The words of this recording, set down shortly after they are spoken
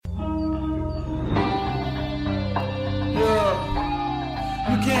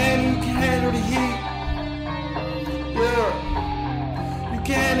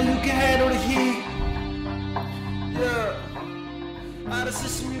the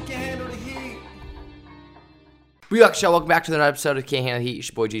system, you can't handle the heat. Reebok Show, welcome back to another episode of Can't Handle the Heat. It's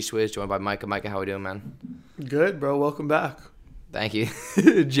your boy G Swizz, joined by Micah. Micah, how we doing, man? Good, bro. Welcome back. Thank you.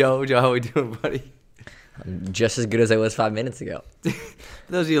 Joe, how we doing, buddy? I'm just as good as I was 5 minutes ago. For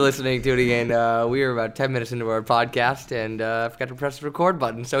those of you listening, tuning in, we are about 10 minutes into our podcast and forgot to press the record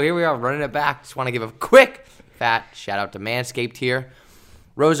button. So here we are, running it back. Just want to give a quick, fat shout out to Manscaped here.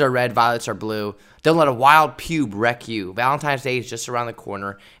 Roses are red, violets are blue. Don't let a wild pube wreck you. Valentine's Day is just around the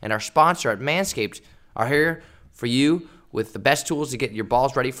corner, and our sponsor at Manscaped are here for you with the best tools to get your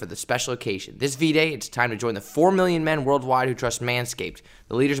balls ready for the special occasion. This V-Day, it's time to join the 4 million men worldwide who trust Manscaped,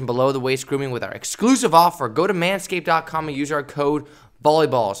 the leaders in below-the-waist grooming, with our exclusive offer. Go to manscaped.com and use our code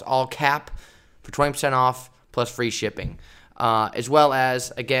VOLLEYBALLS, all cap, for 20% off plus free shipping. As well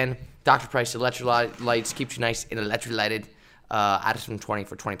as, again, Dr. Price Electrolytes keeps you nice and electrolyted. Addison 20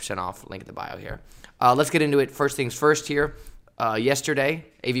 for 20% off. Link in the bio here. Let's get into it. First things first here. Yesterday,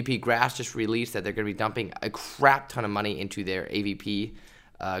 AVP Grass just released that they're going to be dumping a crap ton of money into their AVP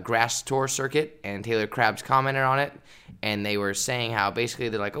Grass Tour circuit, and Taylor Crabbs commented on it, and they were saying how basically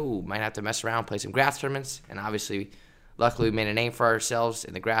they're like, oh, might have to mess around, play some grass tournaments, and obviously, luckily we made a name for ourselves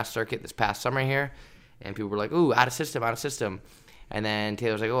in the grass circuit this past summer here, and people were like, ooh, out of system. And then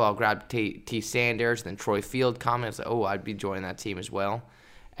Taylor's like, oh, I'll grab T. Sanders. And then Troy Field comments, like, oh, I'd be joining that team as well.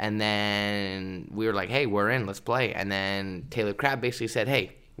 And then we were like, hey, we're in, let's play. And then Taylor Crabb basically said,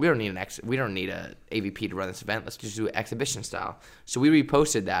 hey, we don't need a AVP to run this event. Let's just do it exhibition style. So we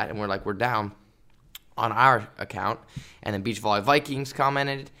reposted that, and we're like, we're down on our account. And then Beach Volley Vikings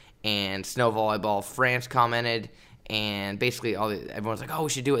commented, and Snow Volleyball France commented, and basically everyone's like, oh, we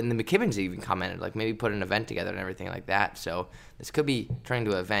should do it. And the McKibbins even commented, like maybe put an event together and everything like that. So this could be turning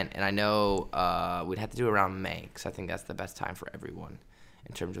to an event. And I know we'd have to do it around May, because I think that's the best time for everyone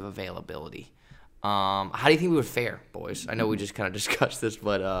in terms of availability. How do you think we would fare, boys? I know we just kind of discussed this,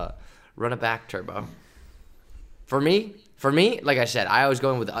 but run it back, Turbo. For me, like I said, I always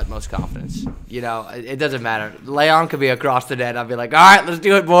go in with the utmost confidence. You know, it doesn't matter. Leon could be across the net. I'll be like, all right, let's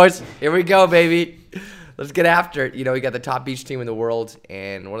do it, boys. Here we go, baby. Let's get after it. You know, we got the top beach team in the world,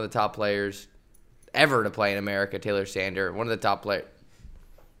 and one of the top players ever to play in America, Taylor Sander. One of the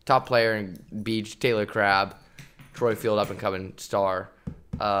top player in beach, Taylor Crabb. Troy Field, up-and-coming star,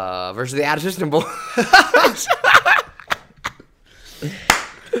 versus the out-of-system boys.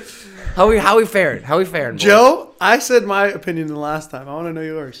 How we faring, boys? Joe, I said my opinion the last time. I want to know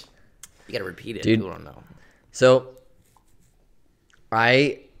yours. You got to repeat it. Dude. People don't know. So,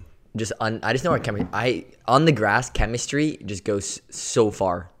 I just know our chemistry. On the grass, chemistry just goes so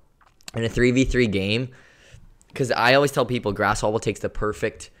far. In a 3v3 game, because I always tell people grass volleyball takes the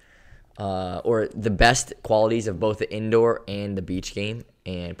perfect or the best qualities of both the indoor and the beach game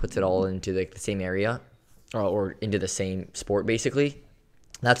and puts it all into the same area or into the same sport, basically.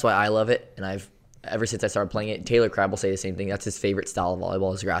 That's why I love it, and ever since I started playing it, Taylor Crabb will say the same thing. That's his favorite style of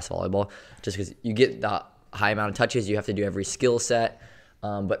volleyball is grass volleyball, just because you get the high amount of touches. You have to do every skill set,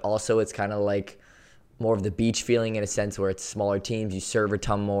 but also it's kind of like more of the beach feeling in a sense where it's smaller teams. You serve a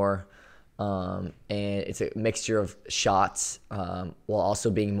ton more. And it's a mixture of shots while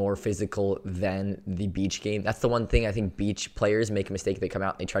also being more physical than the beach game. That's the one thing I think beach players make a mistake. They come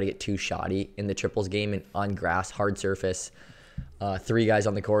out and they try to get too shoddy in the triples game and on grass, hard surface, 3 guys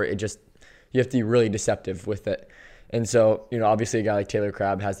on the court. You have to be really deceptive with it. And so, you know, obviously a guy like Taylor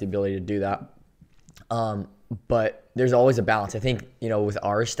Crabb has the ability to do that. But there's always a balance. I think, you know, with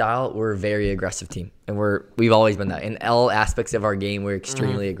our style, we're a very aggressive team. And we've always been that. In all aspects of our game, we're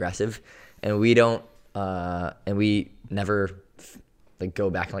extremely aggressive. And we don't, and we never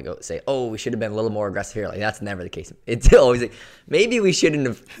go back and say, oh, we should have been a little more aggressive here. Like that's never the case. It's always like, maybe we shouldn't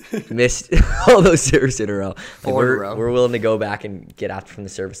have missed all those serves in a row. Like, we're willing to go back and get after from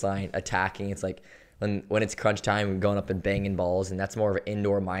the service line, attacking. It's like when it's crunch time, we're going up and banging balls, and that's more of an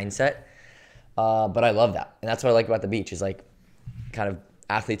indoor mindset. But I love that, and that's what I like about the beach is like kind of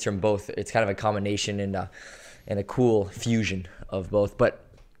athletes from both. It's kind of a combination and a cool fusion of both, but.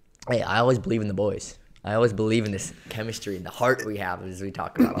 Hey, I always believe in the boys. I always believe in this chemistry and the heart we have as we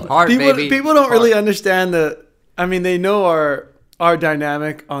talk about all Heart, baby. People don't really understand they know our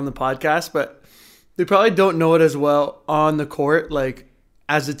dynamic on the podcast, but they probably don't know it as well on the court, like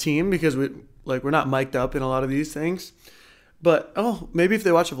as a team, because we're not mic'd up in a lot of these things. But maybe if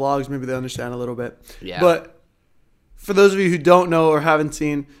they watch the vlogs, maybe they understand a little bit. Yeah. But for those of you who don't know or haven't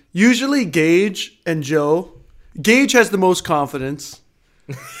seen, usually Gage and Joe, Gage has the most confidence.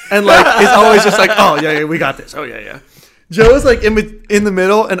 And it's always just like, oh yeah, we got this. Oh yeah. Joe is like in the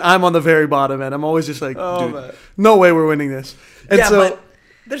middle, and I'm on the very bottom end. I'm always just like, dude, no way we're winning this. And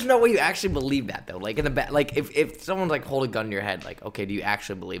There's no way you actually believe that though. Like in the back, like if someone's like hold a gun to your head, like okay, do you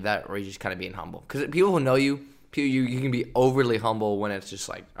actually believe that, or are you just kind of being humble? Because people who know you, you can be overly humble when it's just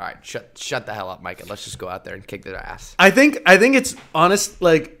like, all right, shut the hell up, Micah. Let's just go out there and kick their ass. I think it's honest.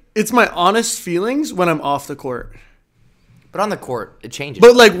 Like it's my honest feelings when I'm off the court. But on the court, it changes.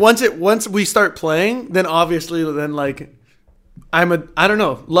 But like once we start playing, then obviously like I don't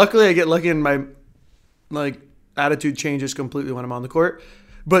know. Luckily, I get lucky and my like attitude changes completely when I'm on the court.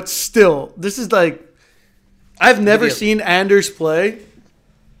 But still, this is like I've never seen Anders play,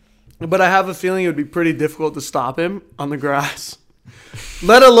 but I have a feeling it would be pretty difficult to stop him on the grass.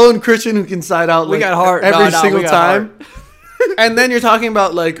 Let alone Christian, who can side out like got heart. every No, single we got time. And then you're talking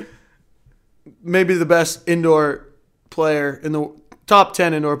about like maybe the best indoor player in the top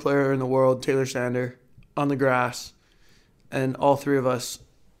 10 indoor player in the world, Taylor Sander, on the grass, and all three of us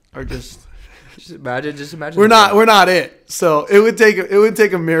are just Just imagine. we're not it. So it would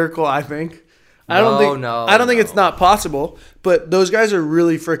take a miracle, I think. I don't think it's not possible, but those guys are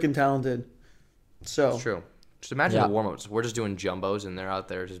really freaking talented. So It's true. Just imagine the warm-ups. We're just doing jumbos, and they're out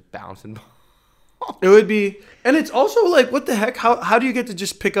there just bouncing. it would be, and it's also like, what the heck? How do you get to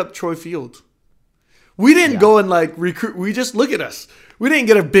just pick up Troy Fields? We didn't go and like recruit. We just look at us. We didn't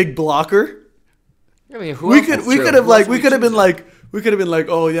get a big blocker. I mean, We could have been like,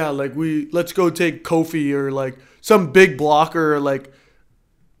 oh yeah, like let's go take Kofi or like some big blocker or like,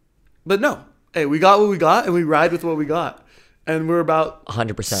 but no. Hey, we got what we got and we ride with what we got, and we're about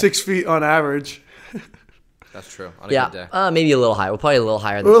 100%. 6 feet on average. That's true. On a good day. Yeah, maybe a little higher. We're probably a little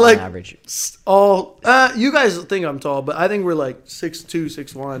higher than We're like average. You guys think I'm tall, but I think we're like 6'2",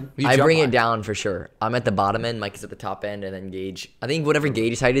 6'1". You I jump bring high. it down for sure. I'm at the bottom end. Mike is at the top end, and then Gage. I think whatever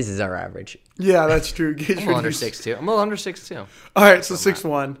Gage's height is our average. Yeah, that's true. I'm a little under 6'2". I'm a little under 6'2". All right, so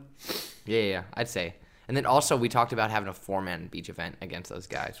 6'1". Yeah, I'd say. And then also we talked about having a 4-man beach event against those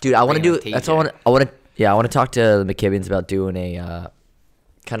guys. Dude, I want to Bringing do. on That's TJ. what I want to. Yeah, I want to talk to the McKibbins about doing a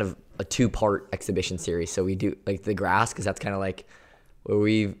kind of a 2-part exhibition series. So we do like the grass, because that's kind of like where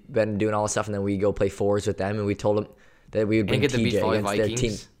we've been doing all this stuff, and then we go play fours with them, and we told them that we would bring And get the beach TJ volley against their team.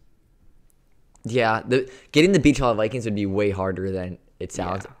 Vikings. Yeah, getting the beach volley Vikings would be way harder than it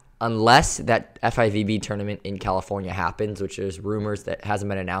sounds. Yeah. Unless that FIVB tournament in California happens, which there's rumors that hasn't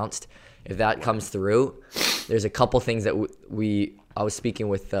been announced. If that comes through, there's a couple things that I was speaking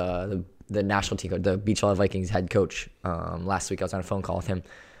with the national team, the Beach Volley Vikings head coach last week. I was on a phone call with him.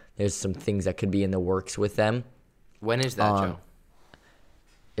 There's some things that could be in the works with them. When is that, Joe?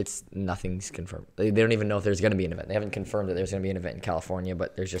 Nothing's confirmed. They don't even know if there's going to be an event. They haven't confirmed that there's going to be an event in California,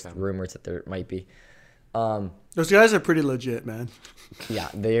 but there's just rumors that there might be. Those guys are pretty legit, man. Yeah,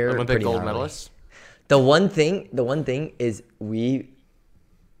 they're Olympic pretty gold gnarly. medalists? The one thing is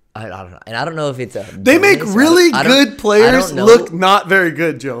I don't know, and I don't know if it's a. They make bonus. really I don't- good players I don't know. look not very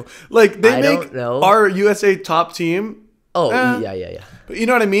good, Joe. Like they I make don't know. our USA top team. Oh eh, yeah. But you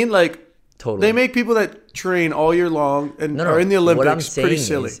know what I mean? Like Totally. they make people that train all year long and No. are in the What I'm Olympics pretty saying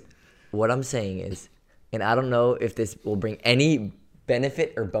silly. is, what I'm saying is, and I don't know if this will bring any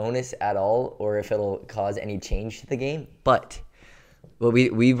benefit or bonus at all, or if it'll cause any change to the game. But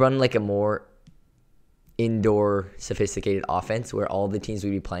we run like a more indoor, sophisticated offense where all the teams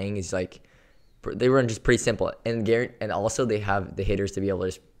we be playing is like they run just pretty simple, and also they have the hitters to be able to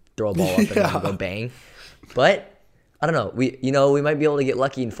just throw a ball up and then go bang. But I don't know. We might be able to get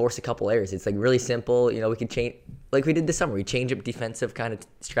lucky and force a couple errors. It's like really simple. We can change like we did this summer. We change up defensive kind of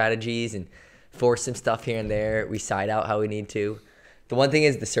strategies and force some stuff here and there. We side out how we need to. The one thing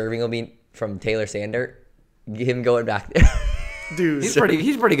is the serving will be from Taylor Sander. Get him going back there. Dude, He's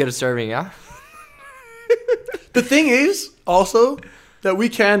pretty good at serving, yeah. the thing is also that we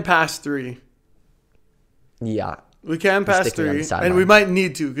can pass three. Yeah. We can pass sticking on the three, sideline. and we might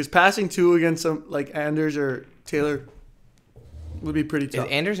need to because passing two against some like Anders or Taylor would be pretty tough.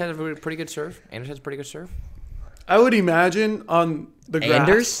 Anders has a pretty good serve. I would imagine on the grass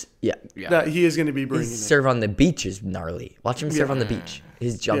Anders, yeah. that he is going to be bringing His it, serve on the beach is gnarly. Watch him serve on the beach.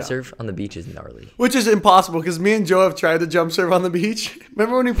 His jump Yeah. serve on the beach is gnarly. which is impossible because me and Joe have tried to jump serve on the beach.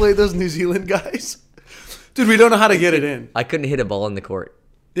 Remember when we played those New Zealand guys? Dude, we don't know how to get it in. I couldn't hit a ball in the court.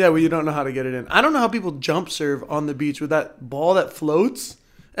 Yeah, we don't know how to get it in. I don't know how people jump serve on the beach with that ball that floats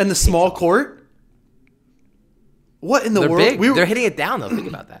and the small court. What in the They're world? big. They're hitting it down though. Think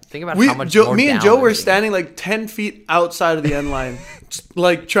about that. Think about We, how much Joe, more me and down Joe they're were hitting it. standing like 10 feet outside of the end line,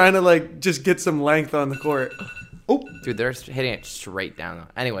 like trying to like just get some length on the court. Oh, Dude, they're hitting it straight down though.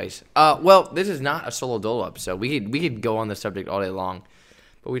 Anyways, well, this is not a solo dolo episode. We could go on the subject all day long,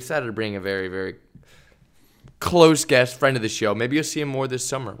 but we decided to bring a very, very close guest, friend of the show. Maybe you'll see him more this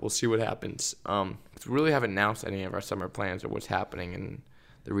summer. We'll see what happens. We really haven't announced any of our summer plans or what's happening in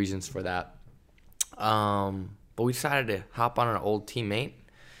the reasons for that. But we decided to hop on an old teammate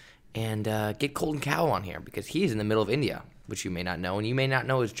and get Colton Cowell on here because he's in the middle of India, which you may not know, and you may not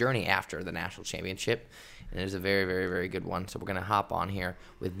know his journey after the national championship. And it is a very, very, very good one. So we're going to hop on here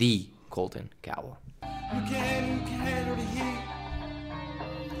with the Colton Cowell. You can handle the heat.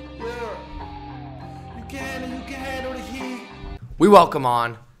 Yeah. You can handle the heat. We welcome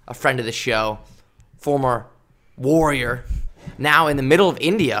on a friend of the show, former Warrior, now in the middle of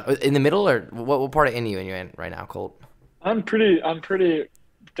India. In the middle, or what part of India are you in right now, Colt? I'm pretty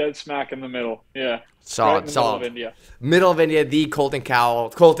dead smack in the middle. Yeah. Solid, right in the solid. Middle of India. Middle of India, the Colton Cowell.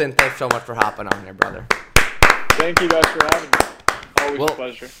 Colton, thanks so much for hopping on here, brother. Thank you guys for having me. Always a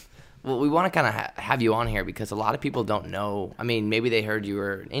pleasure. Well, we want to kind of have you on here because a lot of people don't know. I mean, maybe they heard you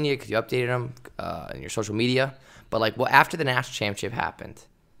were in India because you updated them in your social media. But, like, well, after the national championship happened,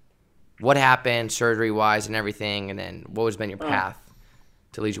 what happened surgery-wise and everything, and then what has been your path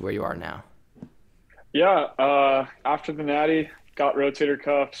to lead you where you are now? Yeah, after the natty, got rotator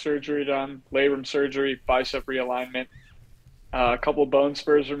cuff surgery done, labrum surgery, bicep realignment, a couple of bone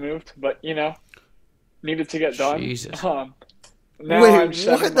spurs removed, but, needed to get done. Jesus. Now Wait, I'm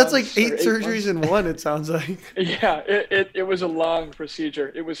 7 what? That's like months or 8 8 surgeries months. in one, it sounds like. Yeah, it was a long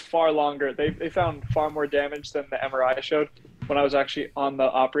procedure. It was far longer. They found far more damage than the MRI showed when I was actually on the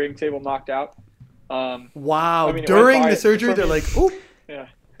operating table knocked out. Wow. I mean, it During went by the surgery, for they're me. like, oop.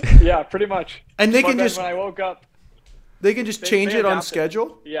 Yeah, pretty much. And they But can then just when I woke up, change they it on adapted.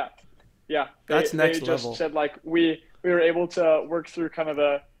 schedule? yeah. That's next they level. just said, like, we were able to work through kind of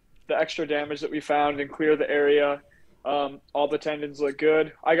the extra damage that we found and clear the area. All the tendons look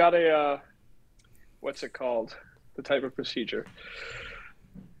good. I got a what's it called? The type of procedure.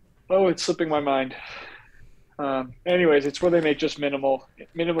 Oh, it's slipping my mind. Anyways, it's where they make just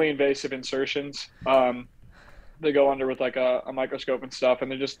minimally invasive insertions. They go under with like a microscope and stuff,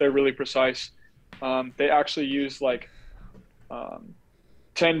 and they're really precise. They actually use like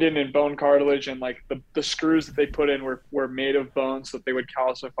tendon and bone cartilage, and like the screws that they put in were made of bones that they would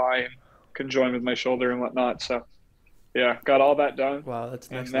calcify and conjoin with my shoulder and whatnot. So yeah, got all that done. Wow,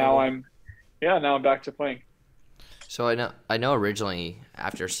 that's next And now level. I'm back to playing. So I know originally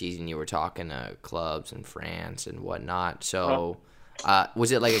after season you were talking to clubs in France and whatnot. So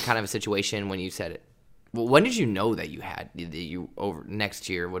was it like a kind of a situation when you said it? Well, when did you know that you over next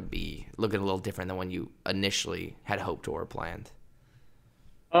year would be looking a little different than when you initially had hoped or planned?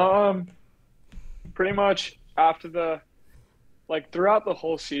 Pretty much after throughout the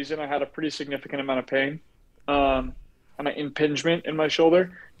whole season, I had a pretty significant amount of pain, and an impingement in my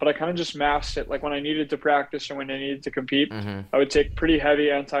shoulder, but I kind of just masked it. Like when I needed to practice or when I needed to compete, I would take pretty heavy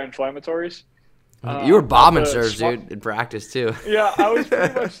anti-inflammatories. You were bombing the serves, smart- dude, in practice too. Yeah, I was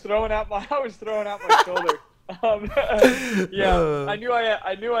pretty much throwing out my shoulder. I knew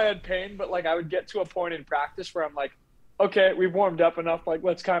I had pain, but like I would get to a point in practice where I'm like, okay, we've warmed up enough. Like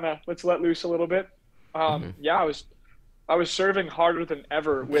let's let loose a little bit. I was serving harder than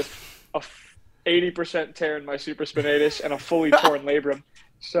ever with a 80% tear in my supraspinatus and a fully torn labrum.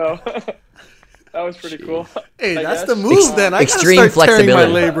 So that was pretty cool. Hey, I that's guess. the move then. I Extreme gotta start tearing my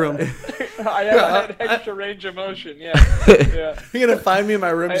flexibility. labrum. I had extra range of motion. Yeah. You're going to find me in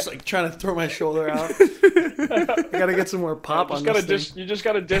my room just like trying to throw my shoulder out. I got to get some more pop on this thing. You just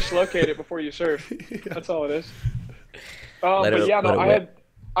gotta dislocate it before you serve. That's all it is. Let it whip.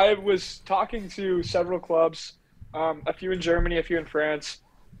 I was talking to several clubs, a few in Germany, a few in France.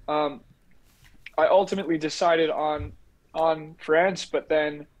 I ultimately decided on France, but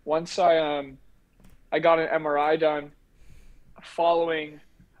then once I got an MRI done following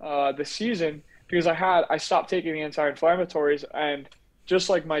the season, because I stopped taking the anti-inflammatories, and just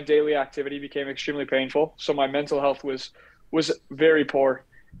like my daily activity became extremely painful, so my mental health was very poor,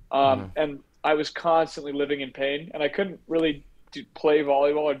 and I was constantly living in pain, and I couldn't really play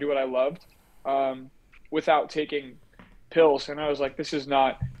volleyball or do what I loved without taking pills. And I was like, this is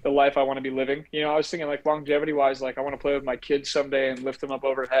not the life I want to be living. I was thinking like longevity wise, like I want to play with my kids someday and lift them up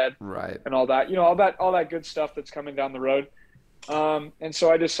overhead, Right. and all that, all that good stuff that's coming down the road. And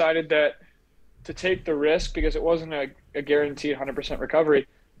so I decided that to take the risk, because it wasn't a guaranteed 100% recovery.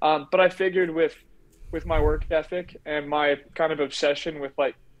 But I figured with my work ethic and my kind of obsession with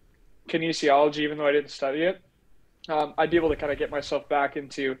like kinesiology, even though I didn't study it, I'd be able to kind of get myself back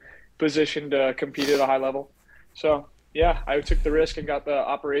into position to compete at a high level. So yeah, I took the risk and got the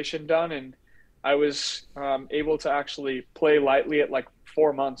operation done, and I was able to actually play lightly at like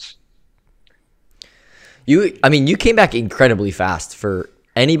 4 months. You came back incredibly fast for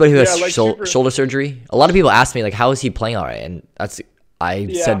anybody who has shoulder surgery. A lot of people ask me like, how is he playing all right? And I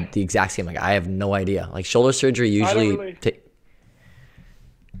said the exact same. Like, I have no idea. Like shoulder surgery usually.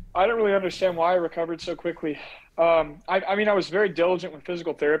 I don't really understand why I recovered so quickly. I mean, I was very diligent with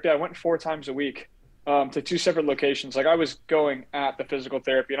physical therapy. I went 4 times a week to 2 separate locations. Like I was going at the physical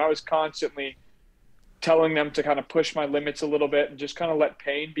therapy, and I was constantly telling them to kind of push my limits a little bit and just kind of let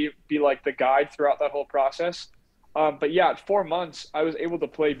pain be like the guide throughout that whole process. But yeah, at 4 months, I was able to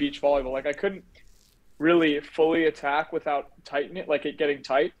play beach volleyball. Like I couldn't really fully attack without tightening it, like it getting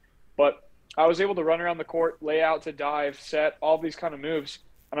tight. But I was able to run around the court, lay out to dive, set, all these kind of moves.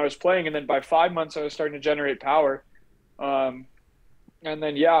 And I was playing. And then by 5 months, I was starting to generate power. And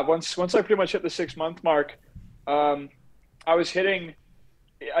then, yeah, once I pretty much hit the 6 month mark, I was hitting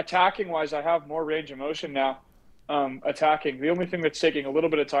attacking wise. I have more range of motion now. Attacking. The only thing that's taking a little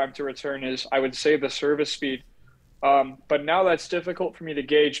bit of time to return is, I would say, the service speed. But now that's difficult for me to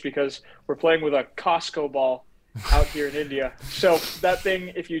gauge because we're playing with a Costco ball out here in India. So that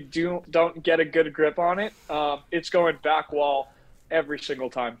thing, if you don't get a good grip on it, it's going back wall every single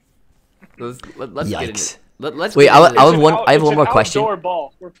time. Let's Yikes. get into let's Wait, get I into have this. one. I have It's one an more question. outdoor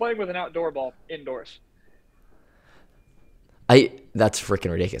ball. We're playing with an outdoor ball indoors. That's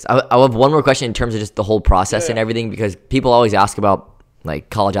freaking ridiculous. I have one more question in terms of just the whole process and Yeah. everything, because people always ask about like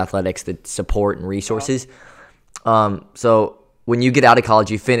college athletics, the support and resources. So when you get out of college,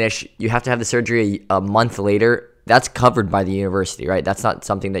 you finish, you have to have the surgery a month later. That's covered by the university, right? That's not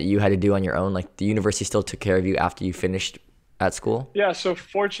something that you had to do on your own. Like the university still took care of you after you finished at school. Yeah, so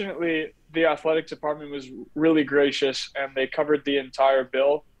fortunately, the athletic department was really gracious, and they covered the entire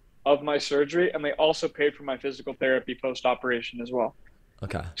bill of my surgery, and they also paid for my physical therapy post-operation as well.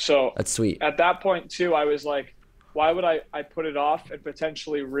 Okay, So that's sweet. at that point, too, I was like, why would I put it off and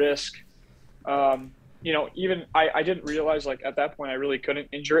potentially risk, even I didn't realize, like, at that point, I really couldn't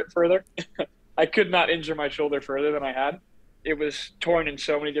injure it further. I could not injure my shoulder further than I had. It was torn in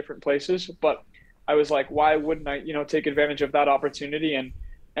so many different places, but I was like, why wouldn't I, take advantage of that opportunity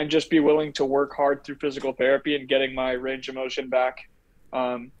and just be willing to work hard through physical therapy and getting my range of motion back,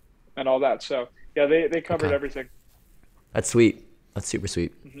 and all that. So yeah, they covered Okay. everything. That's sweet. That's super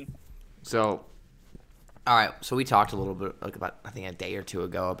sweet. So, all right. So we talked a little bit about, I think, a day or two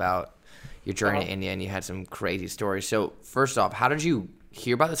ago about your journey to India, and you had some crazy stories. So first off, how did you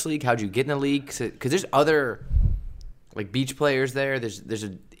hear about this league? How did you get in the league? Because there's other like beach players there. There's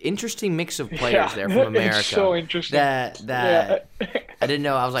an interesting mix of players there from America. It's so interesting. That Yeah. I didn't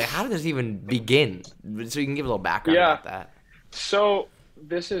know. I was like, how did this even begin? So you can give a little background Yeah. about that. So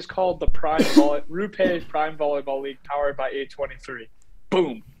this is called the Rupee Prime Volleyball League, powered by A23.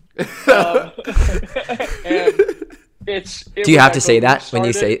 Boom. And Do you have to say that when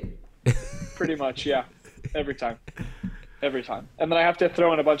you say it? Pretty much, yeah. Every time. And then I have to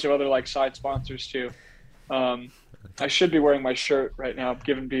throw in a bunch of other like side sponsors too. I should be wearing my shirt right now,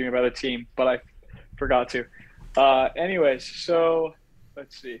 given being about a team, but I forgot to. Anyways, so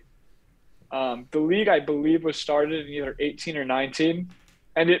let's see. The league, I believe, was started in either 18 or 19,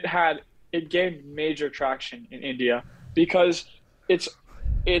 and it gained major traction in India because it's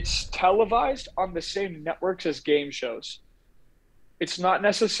televised on the same networks as game shows. It's not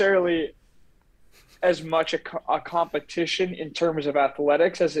necessarily as much a competition in terms of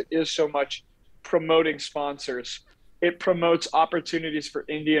athletics as it is so much promoting sponsors. It promotes opportunities for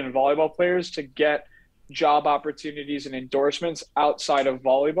Indian volleyball players to get job opportunities and endorsements outside of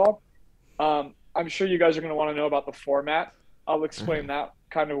volleyball. I'm sure you guys are going to want to know about the format. I'll explain that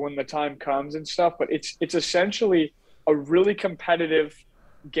kind of when the time comes and stuff, but it's essentially a really competitive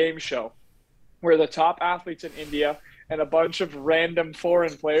game show where the top athletes in India and a bunch of random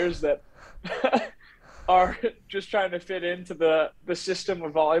foreign players that are just trying to fit into the system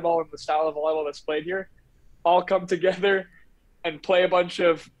of volleyball and the style of volleyball that's played here all come together and play a bunch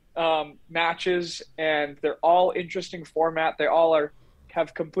of matches, and they're all interesting format. They all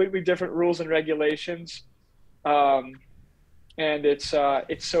have completely different rules and regulations, and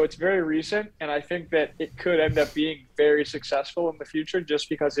it's very recent, and I think that it could end up being very successful in the future just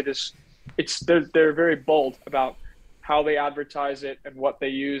because they're very bold about how they advertise it and what they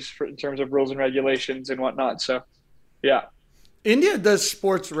use in terms of rules and regulations and whatnot. So, yeah. India does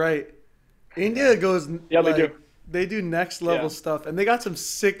sports right. India goes. Yeah, they do. They do next level Yeah. stuff, and they got some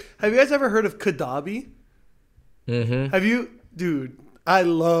sick. Have you guys ever heard of Kadabi? Mm-hmm. Have you, dude? I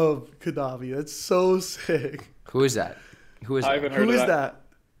love Kadabi. That's so sick. Who is that? Who is I that? haven't heard Who of is that?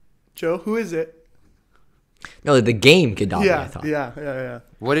 Joe? Who is it? No, the game Gaddafi, I Yeah, thought. yeah.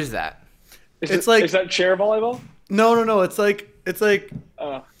 What is that? It's like- is that chair volleyball? No. It's like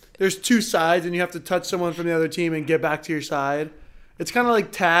Uh, there's two sides, and you have to touch someone from the other team and get back to your side. It's kind of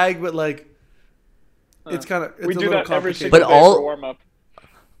like tag, but like it's kind of we a do little that every complicated. single But day all- for warm up.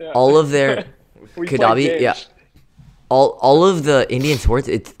 Yeah. All of their we play Kadabi, games. yeah. all of the Indian sports,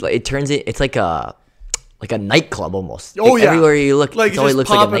 it's like a nightclub almost. Oh Like, yeah, everywhere you look, like it always just looks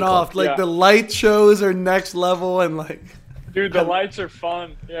like a popping nightclub. off. Like Yeah. the light shows are next level, and like Dude, the lights are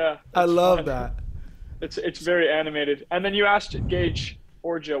fun. Yeah. I it's love fun. that. It's very animated. And then you asked Gage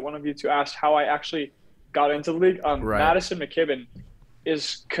or Joe, one of you two asked how I actually got into the league. Right. Madison McKibben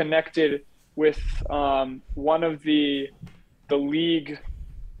is connected with one of the league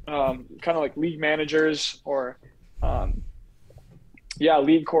kind of like league managers or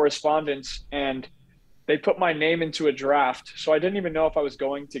league correspondents, and they put my name into a draft. So I didn't even know if I was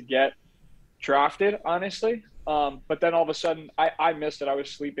going to get drafted, honestly. But then all of a sudden, I missed it. I was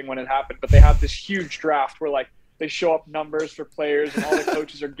sleeping when it happened. But they have this huge draft where like they show up numbers for players, and all the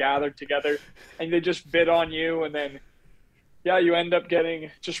coaches are gathered together, and they just bid on you, and then you end up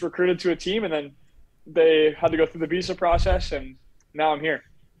getting just recruited to a team, and then they had to go through the visa process, and now I'm here.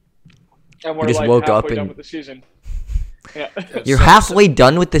 And we're just like woke up halfway done and- with the season. Yeah, You're halfway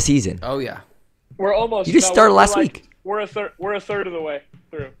done with the season. Oh yeah. we're almost. You just no, started we're last like- week. We're a third of the way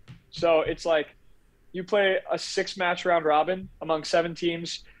through. So it's like you play a 6-match round robin among 7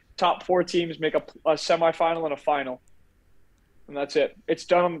 teams. Top 4 teams make a semifinal and a final, and that's it. It's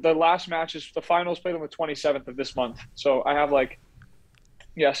done. The last match is the finals played on the 27th of this month. So I have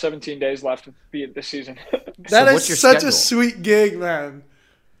 17 days left of this season. That what's is your such schedule? a sweet gig, man.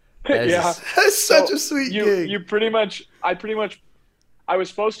 That is- Yeah. That's such So a sweet you gig. you pretty much I was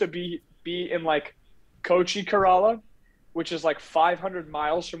supposed to be in Kochi, Kerala, which is 500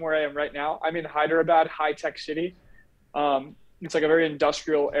 miles from where I am right now. I'm in Hyderabad, high tech city. It's like a very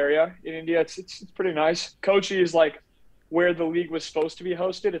industrial area in India. It's pretty nice. Kochi is where the league was supposed to be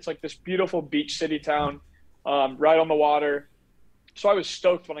hosted. It's like this beautiful beach city town, right on the water. So I was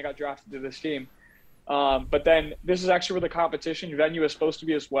stoked when I got drafted to this team. But then this is actually where the competition venue is supposed to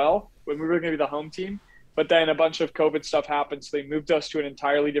be as well, when we were going to be the home team. But then a bunch of COVID stuff happened, so they moved us to an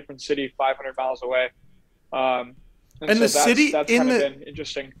entirely different city 500 miles away. And so the city that's in kind of the- been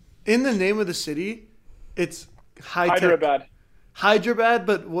interesting. In the name of the city, it's high tech. Hyderabad. Hyderabad,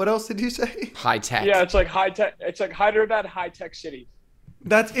 but what else did you say? High tech. Yeah, it's like high tech. It's like Hyderabad, high tech city.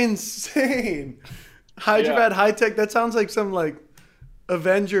 That's insane. Hyderabad high tech. That sounds like some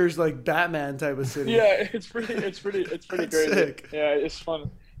Avengers Batman type of city. Yeah, it's pretty That's crazy. sick. Yeah, it's fun.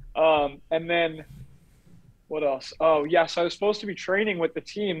 And then what else? Oh, yeah. So I was supposed to be training with the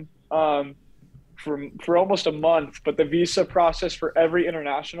team for almost a month, but the visa process for every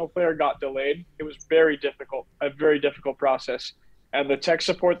international player got delayed. It was very difficult, a very difficult process. And the tech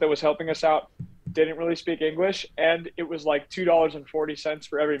support that was helping us out didn't really speak English, and it was $2.40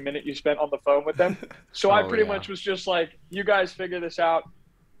 for every minute you spent on the phone with them. So I Oh, pretty yeah. much was just you guys figure this out.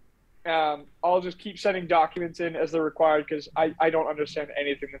 I'll just keep sending documents in as they're required because I don't understand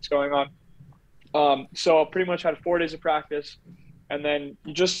anything that's going on. So I pretty much had 4 days of practice, and then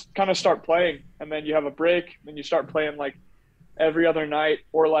you just kind of start playing, and then you have a break, and you start playing every other night,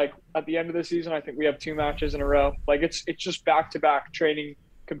 or at the end of the season, I think we have 2 matches in a row. It's just back-to-back training,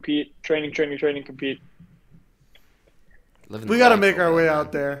 compete, training, compete. Living We the got to life make our over way there.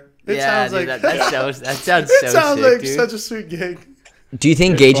 out there. It Yeah, sounds dude, like that sounds it so sounds sick, like dude. such a sweet gig. Do you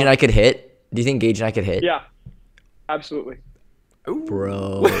think It's Gage fun. and I could hit? Do you think Gage and I could hit? Yeah, absolutely.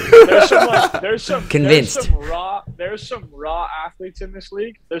 Bro. There's some Convinced. there's some raw athletes in this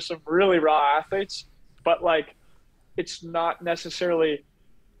league. There's some really raw athletes, but it's not necessarily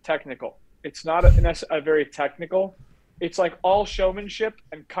technical. It's not a very technical. It's all showmanship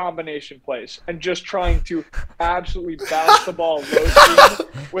and combination plays, and just trying to absolutely bounce the ball low speed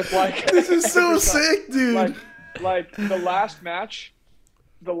with This is so every time. sick, dude. The last match,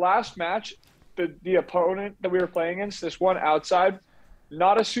 the opponent that we were playing against, this one outside,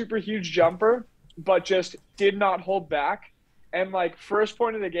 not a super huge jumper, but just did not hold back. And first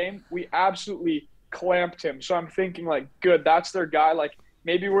point of the game, we absolutely clamped him. So I'm thinking good, that's their guy.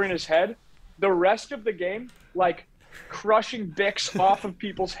 Maybe we're in his head. The rest of the game, crushing Bicks off of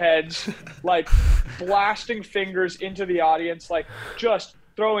people's heads, blasting fingers into the audience, just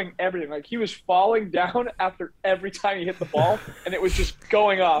throwing everything. He was falling down after every time he hit the ball, and it was just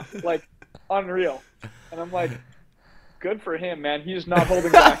going off, unreal. And I'm good for him, man. He's not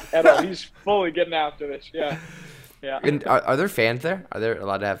holding back at all. He's fully getting after this. Yeah. Yeah. And are there fans there? Are there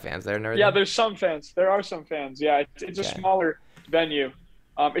allowed to have fans there and everything? Yeah, there's some fans. There are some fans. Yeah, it's a Okay. smaller venue.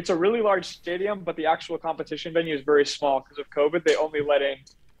 It's a really large stadium, but the actual competition venue is very small because of COVID. They only let in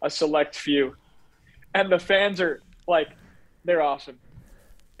a select few, and the fans are they're awesome.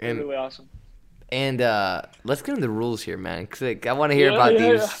 They're And really awesome. let's get into the rules here, man. 'Cause, I want to hear Yeah, about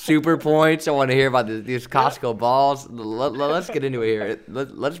yeah, these yeah. super points. I want to hear about these Costco balls. Let's get into it here.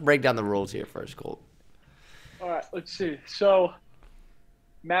 Let's break down the rules here first, Colt. All right, let's see. So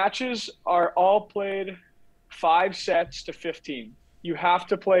matches are all played 5 sets to 15. You have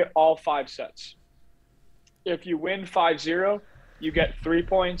to play all 5 sets. If you win 5-0, you get 3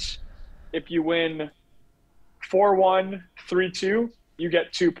 points. If you win 4-1, 3-2, you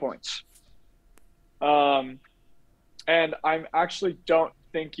get 2 points. And I actually don't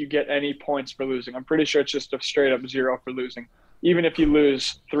think you get any points for losing. I'm pretty sure it's just a straight up 0 for losing, even if you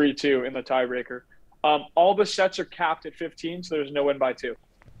lose 3-2 in the tiebreaker. All the sets are capped at 15, so there's no win by 2.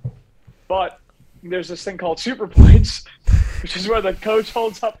 But there's this thing called super points, which is where the coach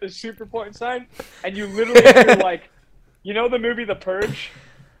holds up the super point sign, and you literally hear, like, you know the movie The Purge?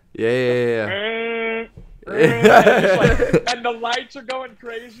 Yeah. And the lights are going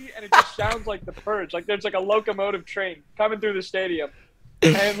crazy, and it just sounds like The Purge. Like there's like a locomotive train coming through the stadium,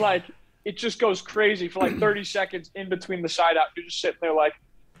 and like it just goes crazy for like 30 seconds in between the side out. You're just sitting there like,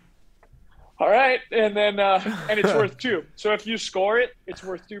 all right, and then and it's worth 2. So if you score it, it's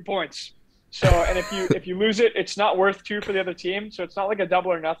worth 2 points. So and if you lose it, it's not worth 2 for the other team. So it's not like a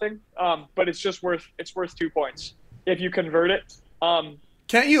double or nothing. But it's just worth 2 points if you convert it.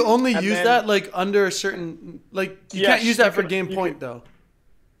 Can't you only use then, that like under a certain like you can't use that for game point though?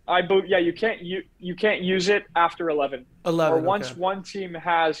 Yeah, you can't use it after 11. 11 or once one team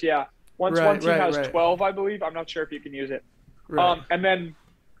has one team has 12, I believe. I'm not sure if you can use it. Right. And then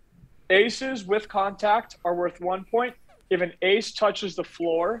aces with contact are worth 1 point. If an ace touches the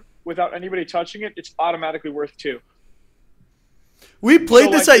floor without anybody touching it, it's automatically worth 2. We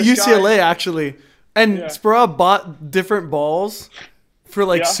played this like at this UCLA guy, actually, and Sproul bought different balls for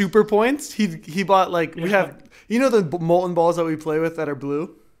like super points. He bought like we have the molten balls that we play with that are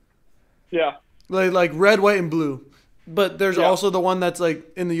blue. Yeah. Like red, white, and blue. But there's also the one that's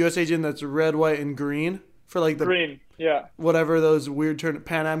like in the USA Gym that's red, white, and green for like the green. Yeah. Whatever those weird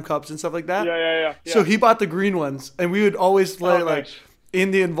Pan Am cups and stuff like that. Yeah. So he bought the green ones, and we would always play like nice.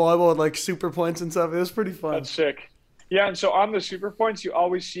 Indian volleyball with like super points and stuff. It was pretty fun. That's sick. Yeah, and so on the super points, you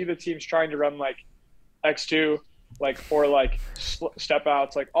always see the teams trying to run like X2, like or like step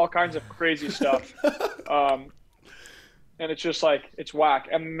outs, like all kinds of crazy stuff. And it's just like it's whack,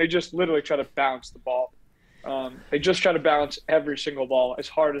 and they just literally try to bounce the ball. They just try to bounce every single ball as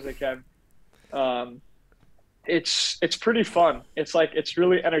hard as they can. It's pretty fun. It's like it's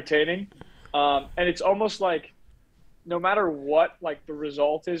really entertaining, and it's almost like no matter what like the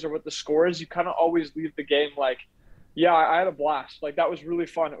result is or what the score is, you kind of always leave the game like, yeah, I had a blast. Like that was really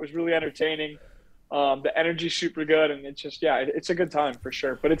fun. It was really entertaining. The energy's super good, and it's just it's a good time for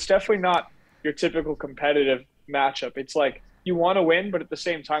sure. But it's definitely not your typical competitive matchup. It's like you want to win, but at the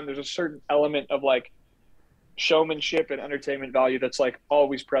same time, there's a certain element of like showmanship and entertainment value that's like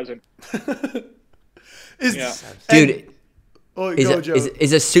always present. Dude,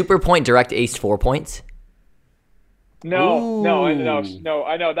 is a super point direct ace 4 points? No.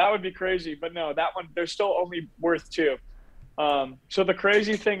 I know that would be crazy, but no, that one they're still only worth 2. So the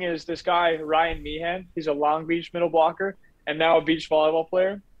crazy thing is this guy Ryan Meehan, he's a Long Beach middle blocker and now a beach volleyball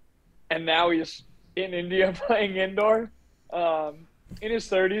player, and now he's in India playing indoor. In his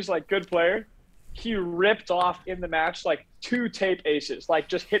 30s, like good player. He ripped off in the match like 2 tape aces, like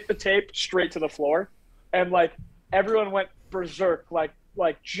just hit the tape straight to the floor, and like everyone went berserk, like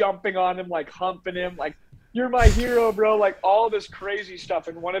jumping on him, like humping him, like you're my hero, bro, like all this crazy stuff.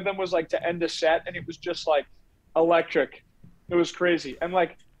 And one of them was like to end a set, and it was just like electric. It was crazy. And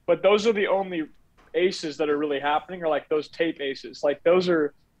like, but those are the only aces that are really happening, are like those tape aces. Like those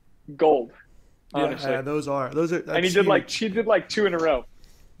are gold. Honestly. Yeah, those are. And he did like 2 in a row.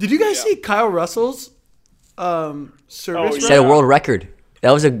 Did you guys see Kyle Russell's service? He set a world record.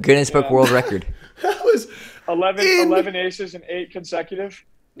 That was a Guinness Book World Record. That was 11 aces and 8 consecutive.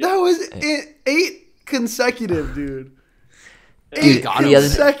 That was 8 consecutive, dude. 8 Dude,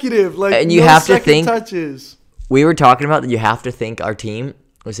 consecutive, like and you no have to second think. touches. We were talking about that. You have to think our team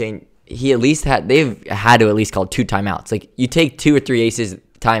was saying they've had to at least call 2 timeouts. Like you take 2 or 3 aces,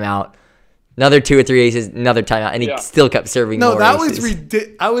 timeout, another 2 or 3 aces, another timeout, and he still kept serving. No, more that aces. was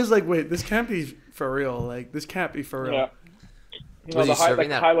ridiculous. I was like, wait, this can't be for real. Like this can't be for real. Yeah. Was he serving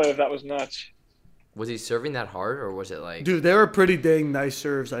the that? highlight of that was nuts. Was he serving that hard, or was it like? Dude, they were pretty dang nice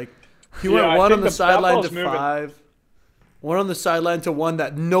serves. Like he Yeah, went I one think on the that sideline to ball's moving. 5. One on the sideline to 1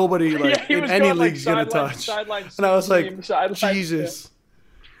 that nobody like he in was any going, like, league's gonna sideline, touch. sideline, And I was like, seam, sideline, Jesus.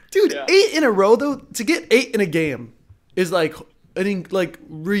 Dude, Yeah. 8 in a row though, to get 8 in a game is like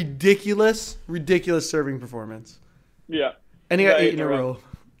ridiculous serving performance. Yeah. And he got Yeah, 8 in a row.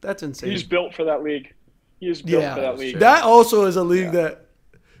 That's insane. He's built for that league. He is built for that league. That also is a league that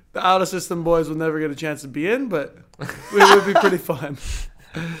the out of system boys will never get a chance to be in, but it would be pretty fun.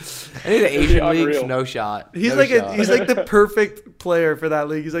 Any of the Asian leagues, unreal. no shot. He's No like shot. he's like the perfect player for that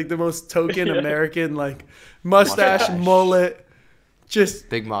league. He's like the most token American, like mustache, Mustache. mullet, just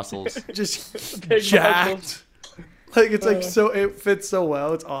big muscles. Big jacked. muscles. Like it's like so it fits so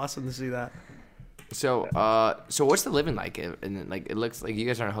well. It's awesome to see that. So, so what's the living like? And like, it looks like you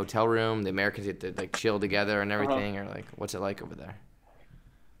guys are in a hotel room. The Americans get to like chill together and everything, or like, what's it like over there?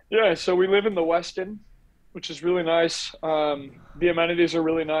 Yeah, so we live in the Westin, which is really nice. The amenities are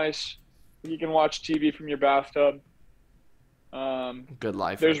really nice. You can watch TV from your bathtub. Good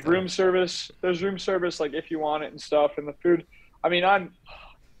life. There's right there. room service. There's room service, like if you want it and stuff. And the food. I mean, I'm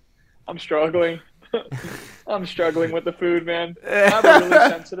struggling. I'm struggling with the food, man. I have a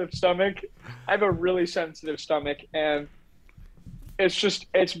really sensitive stomach. And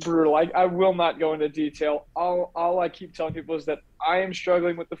it's brutal. I will not go into detail. All I keep telling people is that I am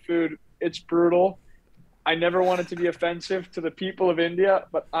struggling with the food. It's brutal. I never want it to be offensive to the people of India,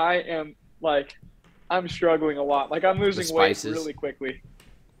 but I'm struggling a lot. Like I'm losing weight spices. really quickly.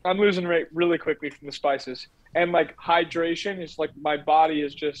 I'm losing weight really quickly from the spices. And like hydration is like my body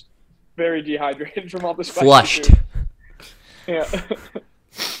is just very dehydrated from all the spicy Flushed. food. Yeah.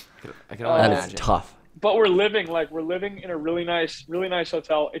 I can only That is imagine. tough. But we're living in a really nice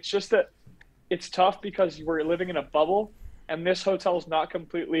hotel. It's just that it's tough because we're living in a bubble, and this hotel is not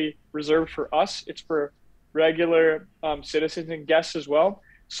completely reserved for us. It's for regular citizens and guests as well.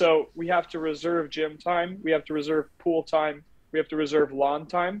 So we have to reserve gym time. We have to reserve pool time. We have to reserve lawn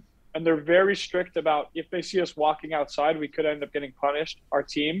time. And they're very strict about if they see us walking outside, we could end up getting punished, our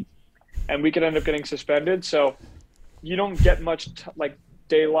team, and we could end up getting suspended. So you don't get much like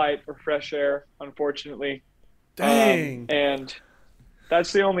daylight or fresh air, unfortunately. Dang. And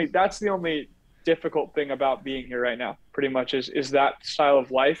that's the only difficult thing about being here right now. Pretty much is that style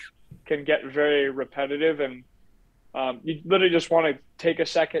of life can get very repetitive, and you literally just want to take a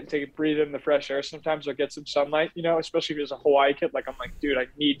second to breathe in the fresh air sometimes or get some sunlight. You know, especially if you're a Hawaii kid. Like I'm like, dude, I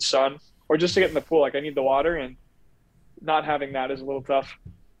need sun, or just to get in the pool. Like I need the water, and not having that is a little tough.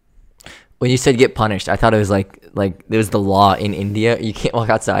 When you said get punished, I thought it was like there was the law in India. You can't walk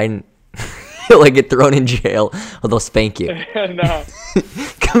outside and you'll like get thrown in jail or they'll spank you. No.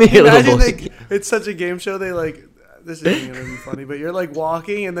 Come here, little Imagine boy. it's such a game show. They like this isn't gonna be funny, but you're like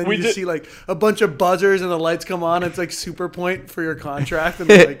walking and then We you did- see like a bunch of buzzers and the lights come on. It's like super point for your contract, and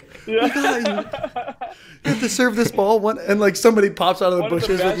they're like, Yeah. you have to serve this ball one, and like somebody pops out of the One of the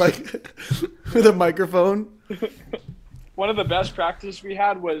bushes with best- like with a microphone. One of the best practices we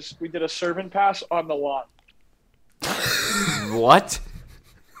had was we did a servant pass on the lawn. What?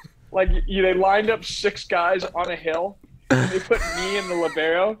 Like they lined up 6 guys on a hill, and they put me in the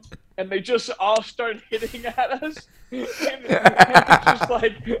libero, and they just all started hitting at us. And it's just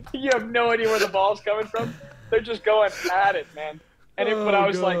like you have no idea where the ball's coming from. They're just going at it, man. And but I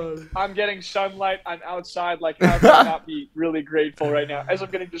was like, I'm getting sunlight. I'm outside. Like, how can I not be really grateful right now? As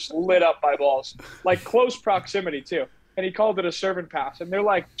I'm getting just lit up by balls, like close proximity too. And he called it a servant pass, and they're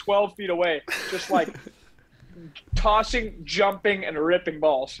like 12 feet away, just like tossing, jumping, and ripping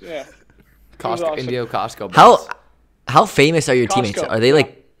balls. Yeah. Costco, awesome. Indio Costco. balls. How famous are your teammates? Costco, Are they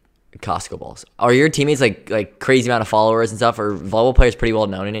like Costco balls? Are your teammates like crazy amount of followers and stuff? Or volleyball players pretty well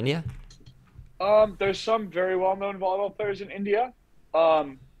known in India? There's some very well-known volleyball players in India,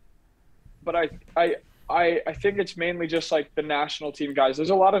 but I think it's mainly just like the national team guys. There's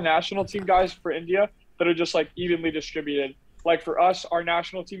a lot of national team guys for India that are just like evenly distributed. Like for us, our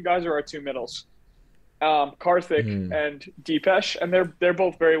national team guys are our 2 middles, Karthik and Deepesh, and they're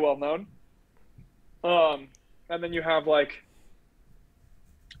both very well known. And then you have like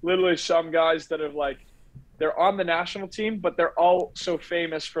literally some guys that have like they're on the national team, but they're all so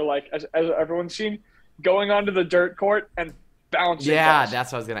famous for like as everyone's seen going onto the dirt court and bouncing. Yeah, balls.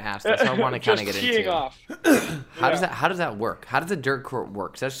 that's what I was gonna ask. That's what I want to kind Just of get teeing into. off. How does that work? How does the dirt court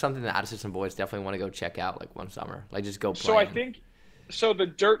work? 'Cause that's something that Addison boys definitely want to go check out like one summer. Like just go play. So I think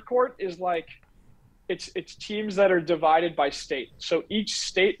the dirt court is like it's teams that are divided by state. So each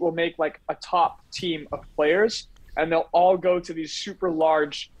state will make like a top team of players, and they'll all go to these super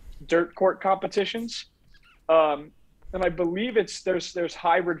large dirt court competitions. And I believe there's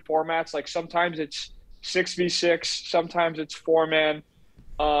hybrid formats. Like sometimes it's 6v6, sometimes it's 4-man.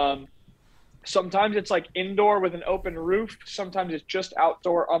 Sometimes it's like indoor with an open roof. Sometimes it's just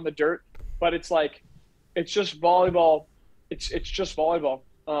outdoor on the dirt. But it's just volleyball. It's just volleyball.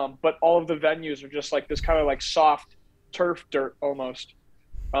 But all of the venues are just like this kind of like soft turf dirt almost.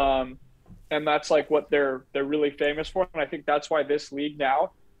 And that's like what they're really famous for. And I think that's why this league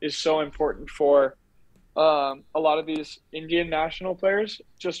now is so important for a lot of these Indian national players,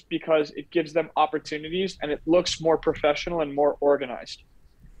 just because it gives them opportunities and it looks more professional and more organized.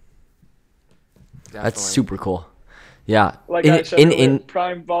 That's Definitely. super cool. Yeah. Like in I said, in, earlier, in Rupe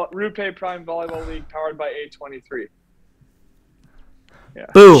Prime Volleyball League powered by A23.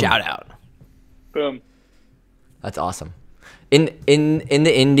 boom. Shout out. Boom. That's awesome. In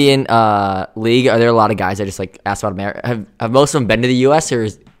the Indian league, are there a lot of guys that just like ask about America? Have most of them been to the U.S. or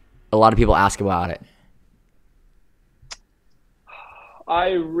is a lot of people ask about it? I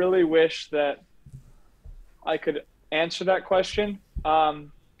really wish that I could answer that question.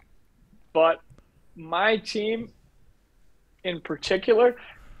 But my team in particular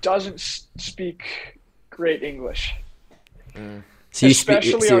doesn't speak great English. So you speak.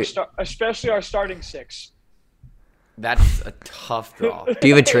 Especially our starting six. That's a tough draw. Do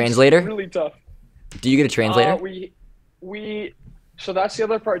you have a translator? It's really tough. Do you get a translator? We so that's the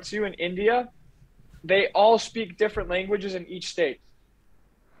other part too. In India, they all speak different languages in each state.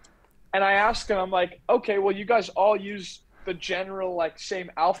 And I asked them, I'm like, okay, well, you guys all use the general like same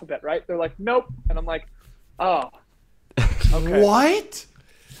alphabet, right? They're like, nope. And I'm like, oh, okay, What?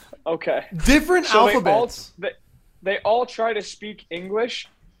 okay. Different So alphabets. they all try to speak English,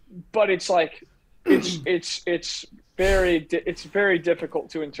 but it's like it's very difficult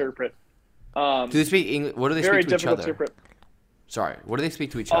to interpret. Do they speak English? What do they Very speak to each difficult to other? interpret. Sorry, what do they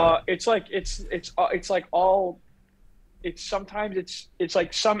speak to each other? It's like all. Sometimes it's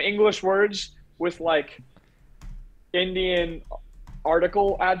like some English words with like Indian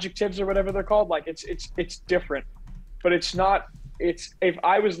article adjectives or whatever they're called. Like it's different, but it's not. It's if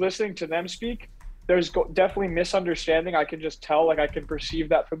I was listening to them speak, there's definitely misunderstanding. I can just tell. Like I can perceive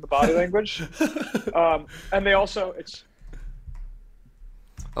that from the body language. And they also it's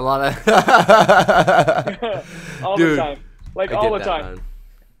A lot of all Dude, the time. Like I all get the that, time. man.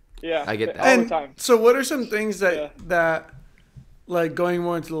 Yeah, I get that. all And the time. so, what are some things that Yeah. that like going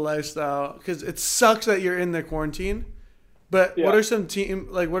more into the lifestyle? Because it sucks that you're in the quarantine. But Yeah. what are some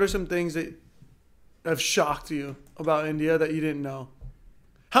what are some things that have shocked you about India that you didn't know?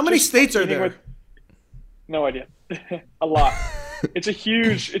 How many Just states are eating there? with- No idea. A lot. It's a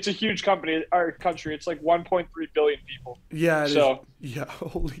huge company. Our country. It's like 1.3 billion people. Yeah. It is. So- Yeah.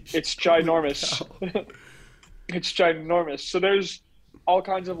 Holy shit. It's ginormous. It's ginormous. So there's all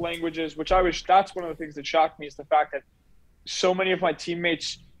kinds of languages, which that's one of the things that shocked me is the fact that so many of my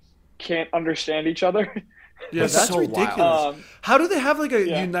teammates can't understand each other. Yeah, that's so ridiculous. wild. How do they have like a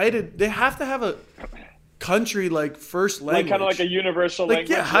Yeah. united? They have to have a country like first Like language. kind of like a universal Like,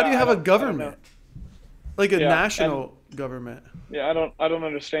 language. yeah. How do you have I a don't government? know. Like a Yeah, national government. Yeah, I don't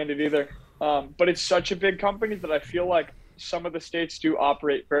understand it either. But it's such a big company that I feel like some of the states do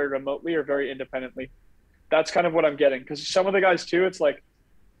operate very remotely or very independently. That's kind of what I'm getting because some of the guys too, it's like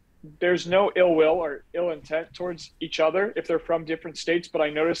there's no ill will or ill intent towards each other if they're from different states, but I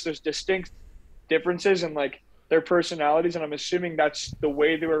notice there's distinct differences in like their personalities, and I'm assuming that's the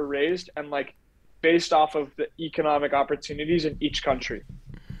way they were raised and like based off of the economic opportunities in each country.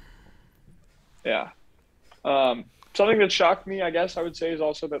 Yeah. Something that shocked me, I guess I would say, is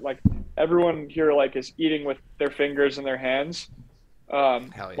also that like everyone here like is eating with their fingers and their hands. Hell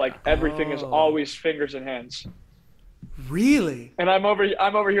yeah. Like everything is Oh. always fingers and hands. Really? And I'm over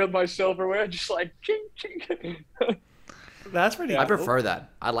here with my silverware, just like ching ching. That's pretty. I cool. prefer that.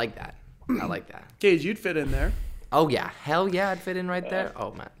 I like that. I like that. Gage, you'd fit in there. Oh yeah, hell yeah, I'd fit in right there.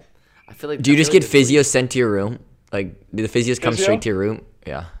 Oh man, I feel like. Do you I just feel get like it's- physio sent to your room? Like, do the physios come Physio? straight to your room?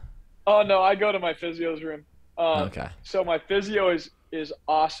 Yeah. Oh no, I go to my physio's room. Okay. So my physio is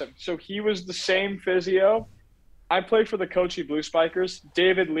awesome. So he was the same physio. I played for the Kochi Blue Spikers.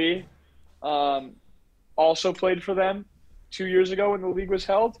 David Lee also played for them 2 years ago when the league was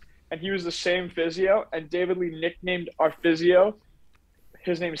held, and he was the same physio. And David Lee nicknamed our physio,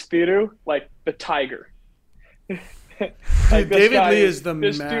 his name's Thiru, like the Tiger. Like, this David guy Lee is the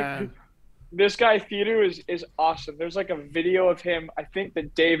this man. This guy Thiru is awesome. There's like a video of him, I think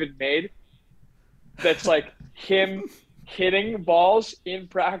that David made, that's like him hitting balls in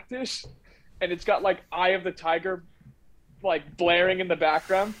practice, and it's got like Eye of the Tiger like blaring in the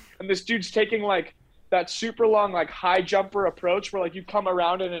background, and this dude's taking like that super long like high jumper approach where like you come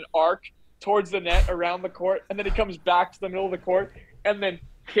around in an arc towards the net around the court, and then he comes back to the middle of the court and then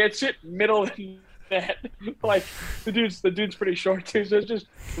hits it middle of the net. Like the dude's pretty short too, so it's just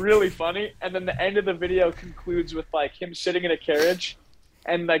really funny. And then the end of the video concludes with like him sitting in a carriage,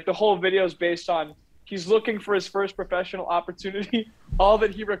 and like the whole video is based on he's looking for his first professional opportunity. All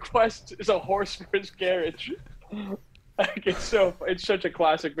that he requests is a horse for his carriage. Like it's such a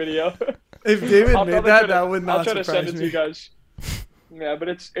classic video. If David I'll made probably that, try to- that would I'll not try to send surprise it to you me. guys. Yeah, but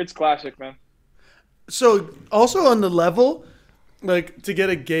it's classic, man. So, also on the level, like to get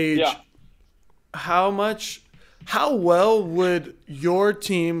a gauge, Yeah. how much, How well would your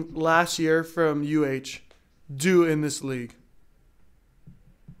team last year from UH do in this league?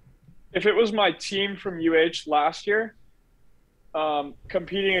 If it was my team from UH last year,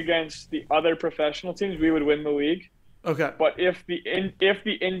 competing against the other professional teams, we would win the league. Okay. But if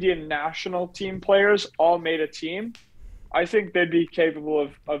the Indian national team players all made a team, I think they'd be capable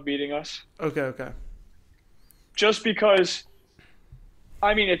of beating us. Okay. Just because,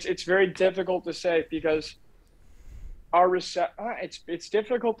 I mean, it's very difficult to say because it's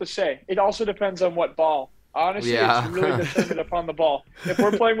difficult to say. It also depends on what ball. Honestly, Yeah. It's really dependent upon the ball. If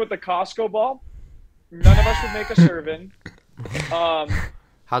we're playing with the Costco ball, none of us would make a serve in.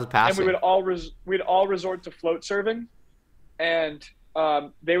 How's it And passing? we'd all resort to float serving, and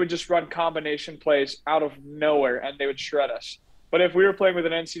they would just run combination plays out of nowhere, and they would shred us. But if we were playing with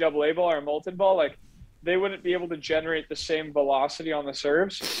an NCAA ball or a molten ball, like they wouldn't be able to generate the same velocity on the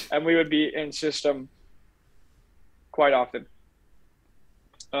serves, and we would be in system quite often.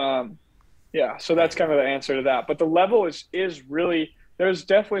 Yeah, so that's kind of the answer to that. But the level is really – there's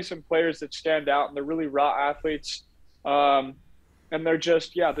definitely some players that stand out, and they're really raw athletes. And they're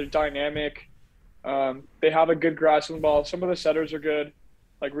just – yeah, they're dynamic. They have a good grasp on the ball. Some of the setters are good,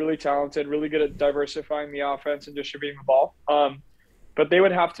 like really talented, really good at diversifying the offense and distributing the ball. But they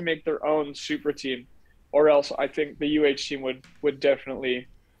would have to make their own super team, or else I think the UH team would definitely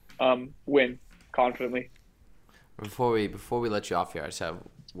win confidently. Before we let you off here, I just have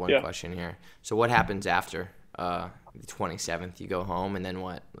one Yeah. question here. So what happens after the 27th? You go home, and then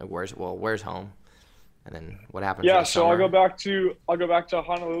what? Like where's home? And then what happens? Yeah, in the so summer? I'll go back to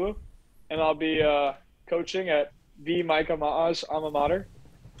Honolulu, and I'll be coaching at the Micah Ma'a's alma mater.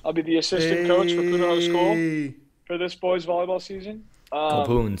 I'll be the assistant coach for Punahou School for this boys volleyball season. Go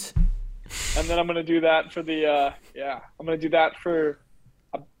Poons. And then I'm gonna do that for I'm gonna do that for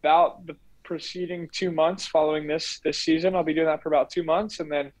about the preceding 2 months following this season. I'll be doing that for about 2 months, and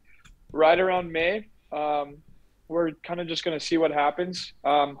then right around May, we're kind of just gonna see what happens.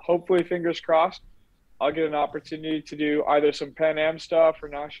 Hopefully, fingers crossed, I'll get an opportunity to do either some Pan Am stuff or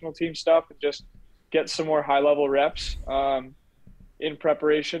national team stuff and just get some more high level reps in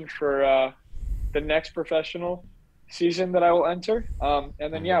preparation for the next professional season that I will enter. And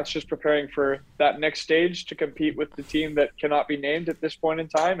then, it's just preparing for that next stage to compete with the team that cannot be named at this point in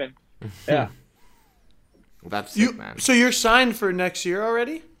time. And yeah, Well, that's sick, man. So you're signed for next year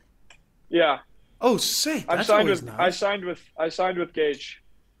already? yeah. Oh, sick. I'm That's signed always with, nice. I signed with Gage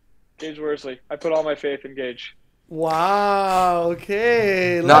Worsley. I put all my faith in Gage. Wow.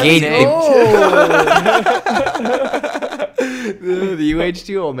 Okay. Not Let's named. go. The UH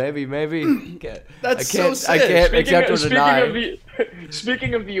duel, maybe. That's I can't, so I sick. can't accept or deny.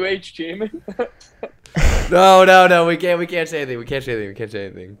 Speaking of the UH team, No, we can't say anything. We can't say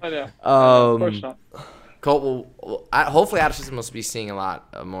anything. I know. Of course not. Colt, hopefully Addison will be seeing a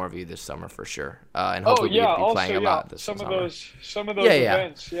lot more of you this summer for sure, and hopefully we'll be also, playing a lot this some summer. of those Yeah.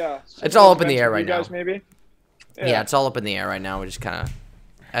 events, yeah. Some It's of all those up in the events air with right you guys, now. maybe. Yeah, it's all up in the air right now. We're just kind of,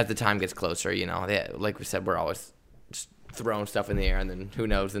 as the time gets closer, like we said, we're always just throwing stuff in the air, and then who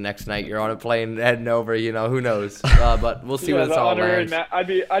knows? The next night you're on a plane heading over. Who knows? But we'll see Yeah, what it's the all honorary lands.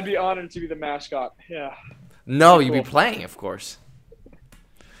 I'd be honored to be the mascot. Yeah, No, you'd be Cool. playing, of course.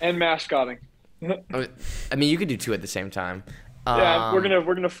 and mascotting. I mean, you could do two at the same time. Yeah, we're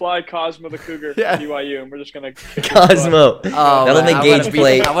gonna fly Cosmo the Cougar Yeah. to BYU, and we're just gonna kick his Cosmo. Oh, That'll man, make I Gage wanna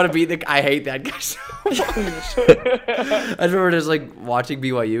play. beat, I want to beat the. I hate that guy so much. butt. I remember just watching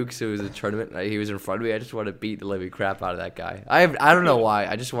BYU because it was a tournament. He was in front of me. I just wanted to beat the living crap out of that guy. I don't know why.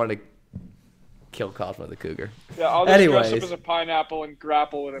 I just wanted to kill Cosmo the Cougar. Yeah, I'll just dress Anyways. up as a pineapple and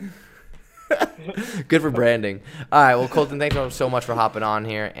grapple with him. Good for branding. All right, well, Colton, thanks so much for hopping on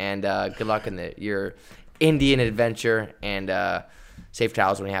here, and good luck in your Indian adventure, and safe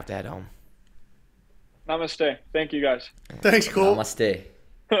travels when you have to head home. Namaste. Thank you guys. Thanks, Cole. Namaste.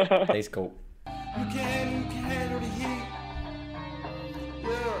 Thanks, Colt. You can handle the heat.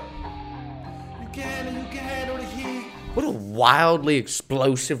 Yeah. You can handle the heat. What a wildly,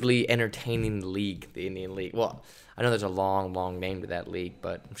 explosively entertaining league, the Indian League. Well, I know there's a long, long name to that league,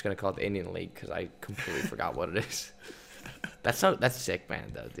 but I'm just gonna call it the Indian League because I completely forgot what it is. That's sick,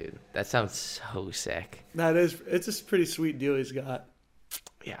 man, though, dude. That sounds so sick. It's a pretty sweet deal he's got.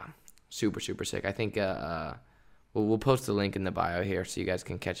 Yeah, super, super sick. I think we'll post the link in the bio here so you guys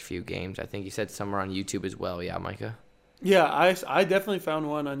can catch a few games. I think you said somewhere on YouTube as well. Yeah, Micah. Yeah, I definitely found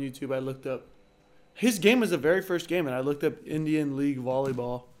one on YouTube. I looked up. His game was the very first game, and I looked up Indian League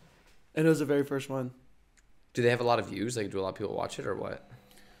Volleyball, and it was the very first one. Do they have a lot of views? Like, do a lot of people watch it or what?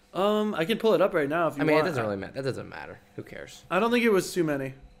 I can pull it up right now if you I mean, want. it doesn't really matter. That doesn't matter. Who cares? I don't think it was too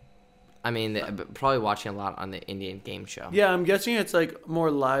many. I mean, probably watching a lot on the Indian game show. Yeah, I'm guessing it's like more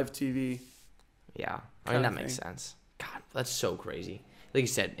live TV. Yeah. I mean, Kinda that makes thing. sense. God, that's so crazy. Like you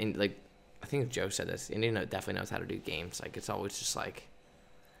said, I think Joe said this. India definitely knows how to do games. Like, it's always just like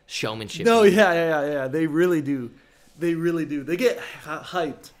showmanship. No, yeah. They really do. They really do. They get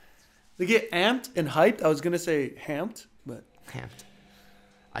hyped. They get amped and hyped. I was gonna say hamped, but Amped.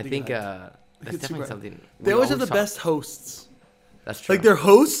 I think that's It's definitely super- something. they we always have the talk- best hosts. That's true. Like their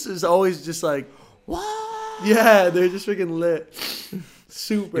hosts is always just like, what? yeah, they're just freaking lit. You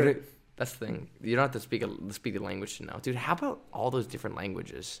Super. know, that's the thing. You don't have to speak the language to know, dude. How about all those different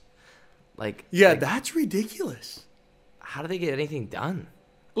languages? Like, Yeah, like, that's ridiculous. how do they get anything done?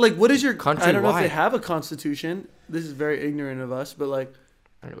 Like, what is your country? I don't know if they Countrywide. have a constitution. This is very ignorant of us, but like,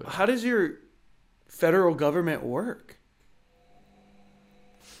 Anyway, how does your federal government work?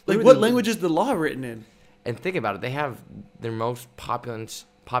 Like, Look at what the- language is the law written in? and think about it. They have their most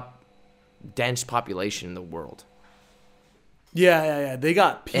dense population in the world. Yeah. They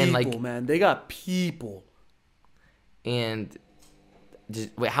got people, And, like- man. They got people. And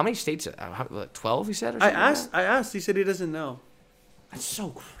wait, how many states? 12, you said? Or I something like that? asked. He said he doesn't know. That's so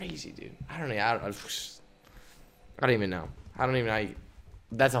crazy, dude. I don't know. I don't even know. I don't even know.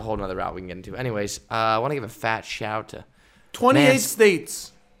 That's a whole nother route we can get into. Anyways, I want to give a fat shout out to 28 Man,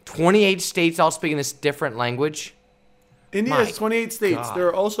 states. 28 states all speaking this different language. India My has 28 states. God. There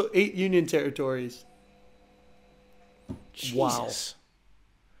are also 8 union territories. Wow. Jesus.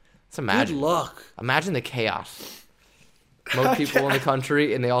 Let's Good imagine. luck. Imagine the chaos. Most people in the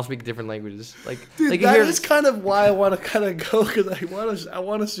country and they all speak different languages. Like, Dude, like you that hear, is kind of why I want to kind of go, because I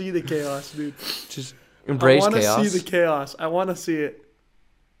want to see the chaos, dude. just embrace I want to chaos. see the chaos. I want to see it.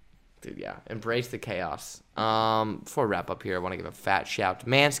 Dude, yeah. Embrace the chaos. Before I wrap up here, I want to give a fat shout to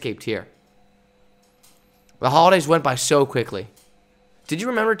Manscaped here. The holidays went by so quickly. Did you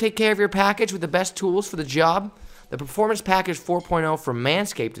remember to take care of your package with the best tools for the job? The Performance Package 4.0 from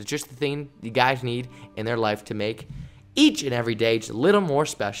Manscaped is just the thing you guys need in their life to make each and every day just a little more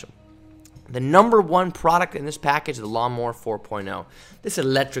special. The number one product in this package is the Lawnmower 4.0. This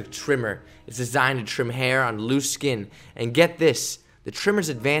electric trimmer is designed to trim hair on loose skin. And get this, the trimmer's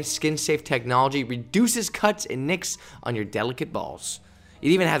advanced skin-safe technology reduces cuts and nicks on your delicate balls. It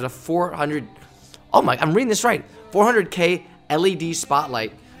even has a 400K LED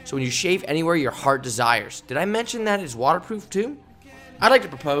spotlight, so when you shave anywhere your heart desires. Did I mention that it's waterproof too? I'd like to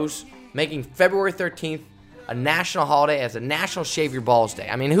propose making February 13th a national holiday as a National Shave Your Balls Day.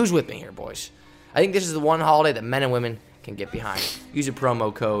 I mean, who's with me here, boys? I think this is the one holiday that men and women can get behind. Use a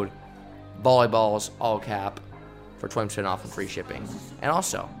promo code volleyballs, all cap, for 20% off and free shipping. And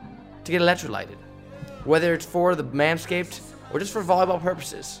also, to get electrolyted. Whether it's for the Manscaped or just for volleyball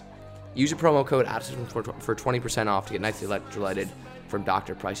purposes, use a promo code ATSYSTEM for 20% off to get nicely electrolyted from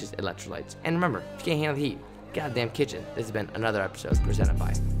Dr. Price's Electrolytes. And remember, if you can't handle the heat, get out of the damn kitchen. This has been another episode presented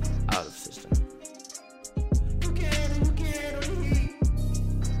by